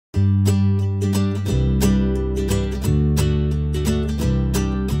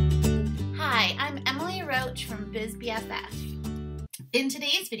In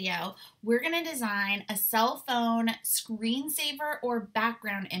today's video, we're going to design a cell phone screensaver or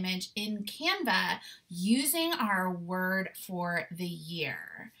background image in Canva using our word for the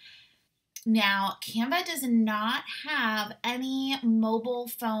year. Now, Canva does not have any mobile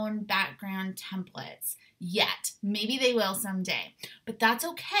phone background templates yet. Maybe they will someday, but that's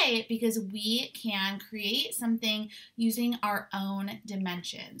okay because we can create something using our own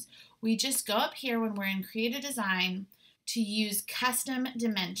dimensions. We just go up here when we're in Create a Design to use custom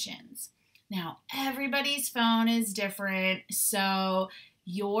dimensions. Now, everybody's phone is different, so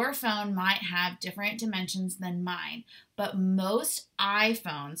your phone might have different dimensions than mine, but most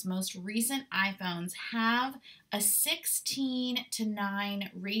iPhones, most recent iPhones have a 16:9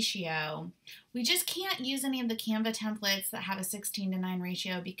 ratio. We just can't use any of the Canva templates that have a 16:9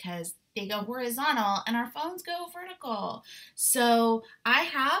 ratio because they go horizontal and our phones go vertical. So I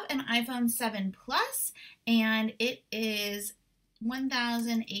have an iPhone 7 Plus and it is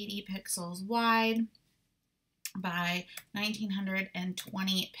 1080 pixels wide by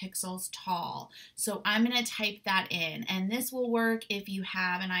 1920 pixels tall. So I'm going to type that in, and this will work if you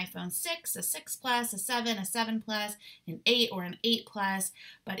have an iPhone 6, a 6 Plus, a 7 Plus, an 8 or an 8 Plus,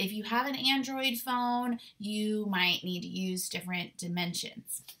 but if you have an Android phone, you might need to use different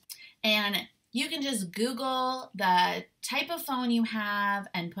dimensions. And you can just Google the type of phone you have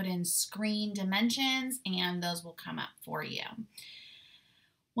and put in screen dimensions, and those will come up for you.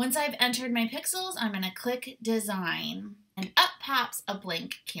 Once I've entered my pixels, I'm going to click Design, and up pops a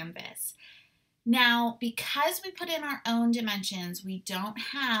blank canvas. Now, because we put in our own dimensions, we don't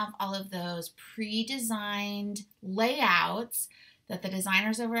have all of those pre-designed layouts that the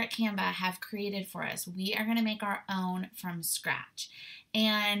designers over at Canva have created for us. We are going to make our own from scratch.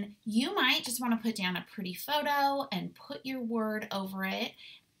 And you might just want to put down a pretty photo and put your word over it,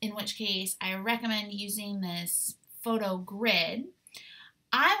 in which case I recommend using this photo grid.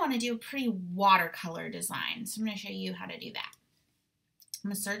 I want to do a pretty watercolor design, so I'm going to show you how to do that. I'm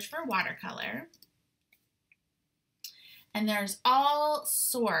going to search for watercolor, and there's all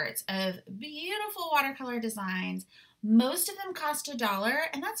sorts of beautiful watercolor designs. Most of them cost $1,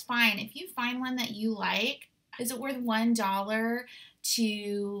 and that's fine. If you find one that you like, is it worth $1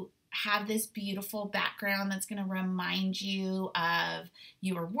 to have this beautiful background that's going to remind you of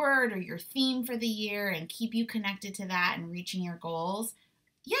your word or your theme for the year and keep you connected to that and reaching your goals?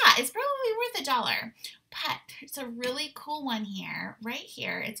 Yeah, it's probably worth $1, but it's a really cool one here, right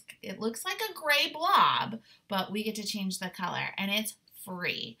here. It looks like a gray blob, but we get to change the color, and it's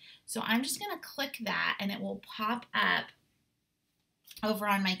free. So I'm just going to click that, and it will pop up over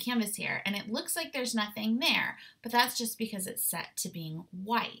on my canvas here, and it looks like there's nothing there, but that's just because it's set to being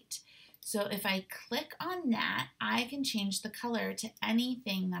white. So if I click on that, I can change the color to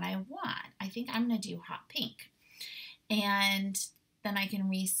anything that I want. I think I'm going to do hot pink, and then I can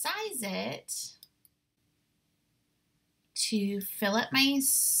resize it to fill up my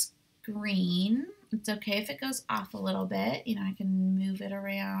screen. It's okay if it goes off a little bit. You know, I can move it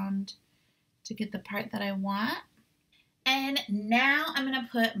around to get the part that I want. And now I'm going to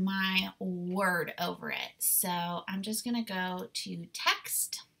put my word over it. So I'm just going to go to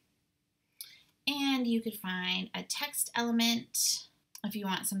text, and you could find a text element if you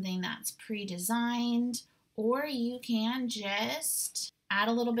want something that's pre-designed, or you can just add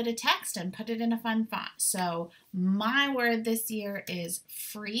a little bit of text and put it in a fun font. So my word this year is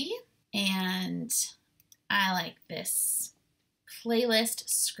free, and I like this playlist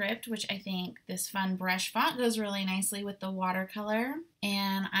script, which I think this fun brush font goes really nicely with the watercolor.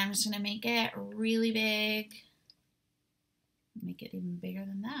 And I'm just going to make it really big. Make it even bigger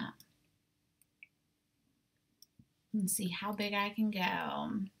than that. And see how big I can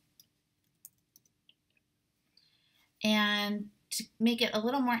go. And to make it a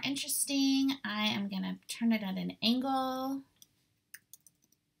little more interesting, I am going to turn it at an angle.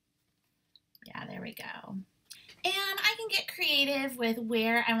 Yeah, there we go. And I can get creative with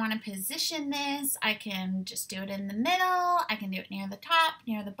where I want to position this. I can just do it in the middle. I can do it near the top,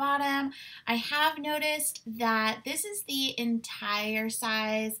 near the bottom. I have noticed that this is the entire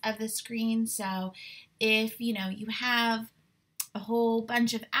size of the screen. So if, you know, you have a whole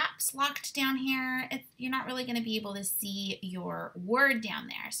bunch of apps locked down here, you're not really going to be able to see your word down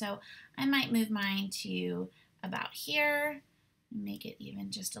there. So I might move mine to about here and make it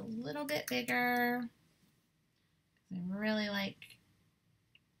even just a little bit bigger. I really like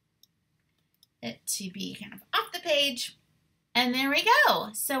it to be kind of off the page. And there we go.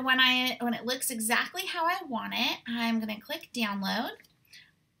 So when it looks exactly how I want it, I'm going to click download.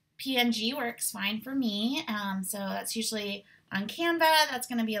 PNG works fine for me. So that's usually On Canva, that's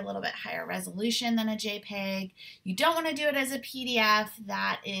going to be a little bit higher resolution than a JPEG. You don't want to do it as a PDF.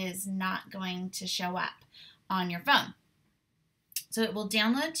 That is not going to show up on your phone. So it will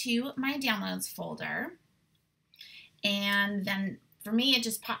download to my downloads folder. And then for me, it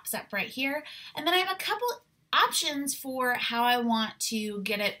just pops up right here. And then I have a couple options for how I want to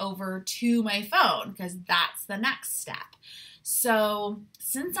get it over to my phone, because that's the next step. So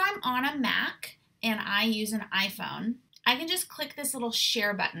since I'm on a Mac and I use an iPhone, I can just click this little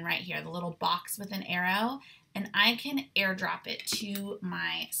share button right here, the little box with an arrow, and I can airdrop it to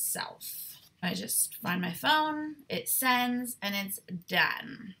myself. I just find my phone, it sends, and it's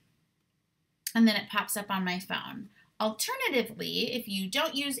done. And then it pops up on my phone. Alternatively, if you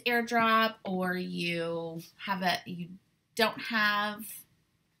don't use AirDrop or you don't have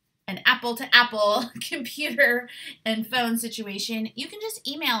an Apple-to-Apple computer and phone situation, you can just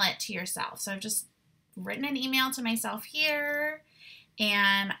email it to yourself. So I've just written an email to myself here,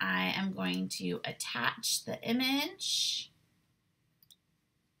 and I am going to attach the image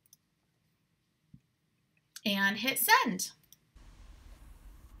and hit send.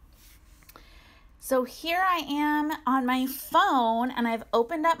 So here I am on my phone, and I've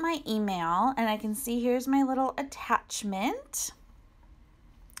opened up my email, and I can see here's my little attachment.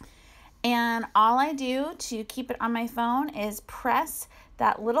 And all I do to keep it on my phone is press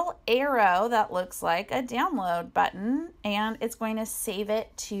that little arrow that looks like a download button, and it's going to save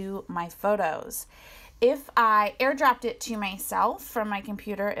it to my photos. If I airdropped it to myself from my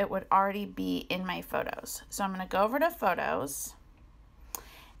computer, it would already be in my photos. So I'm going to go over to Photos,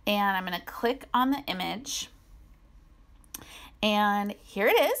 and I'm going to click on the image, and here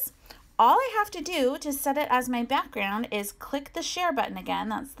it is. All I have to do to set it as my background is click the share button again.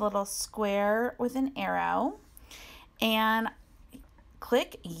 That's the little square with an arrow, and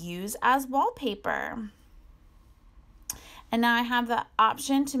click use as wallpaper. And now I have the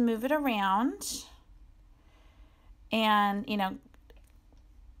option to move it around, and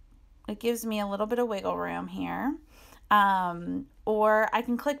it gives me a little bit of wiggle room here. Or I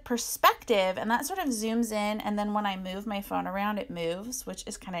can click perspective, and that sort of zooms in, and then when I move my phone around, it moves, which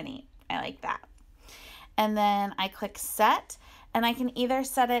is kind of neat. I like that. And then I click set, and I can either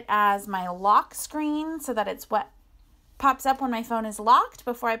set it as my lock screen so that it's what pops up when my phone is locked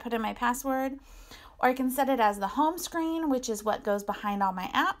before I put in my password, or I can set it as the home screen, which is what goes behind all my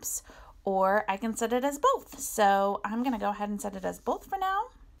apps, or I can set it as both. So I'm going to go ahead and set it as both for now.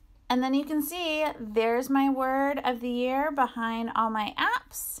 And then you can see there's my word of the year behind all my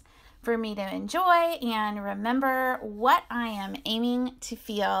apps for me to enjoy and remember what I am aiming to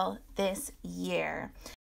feel this year.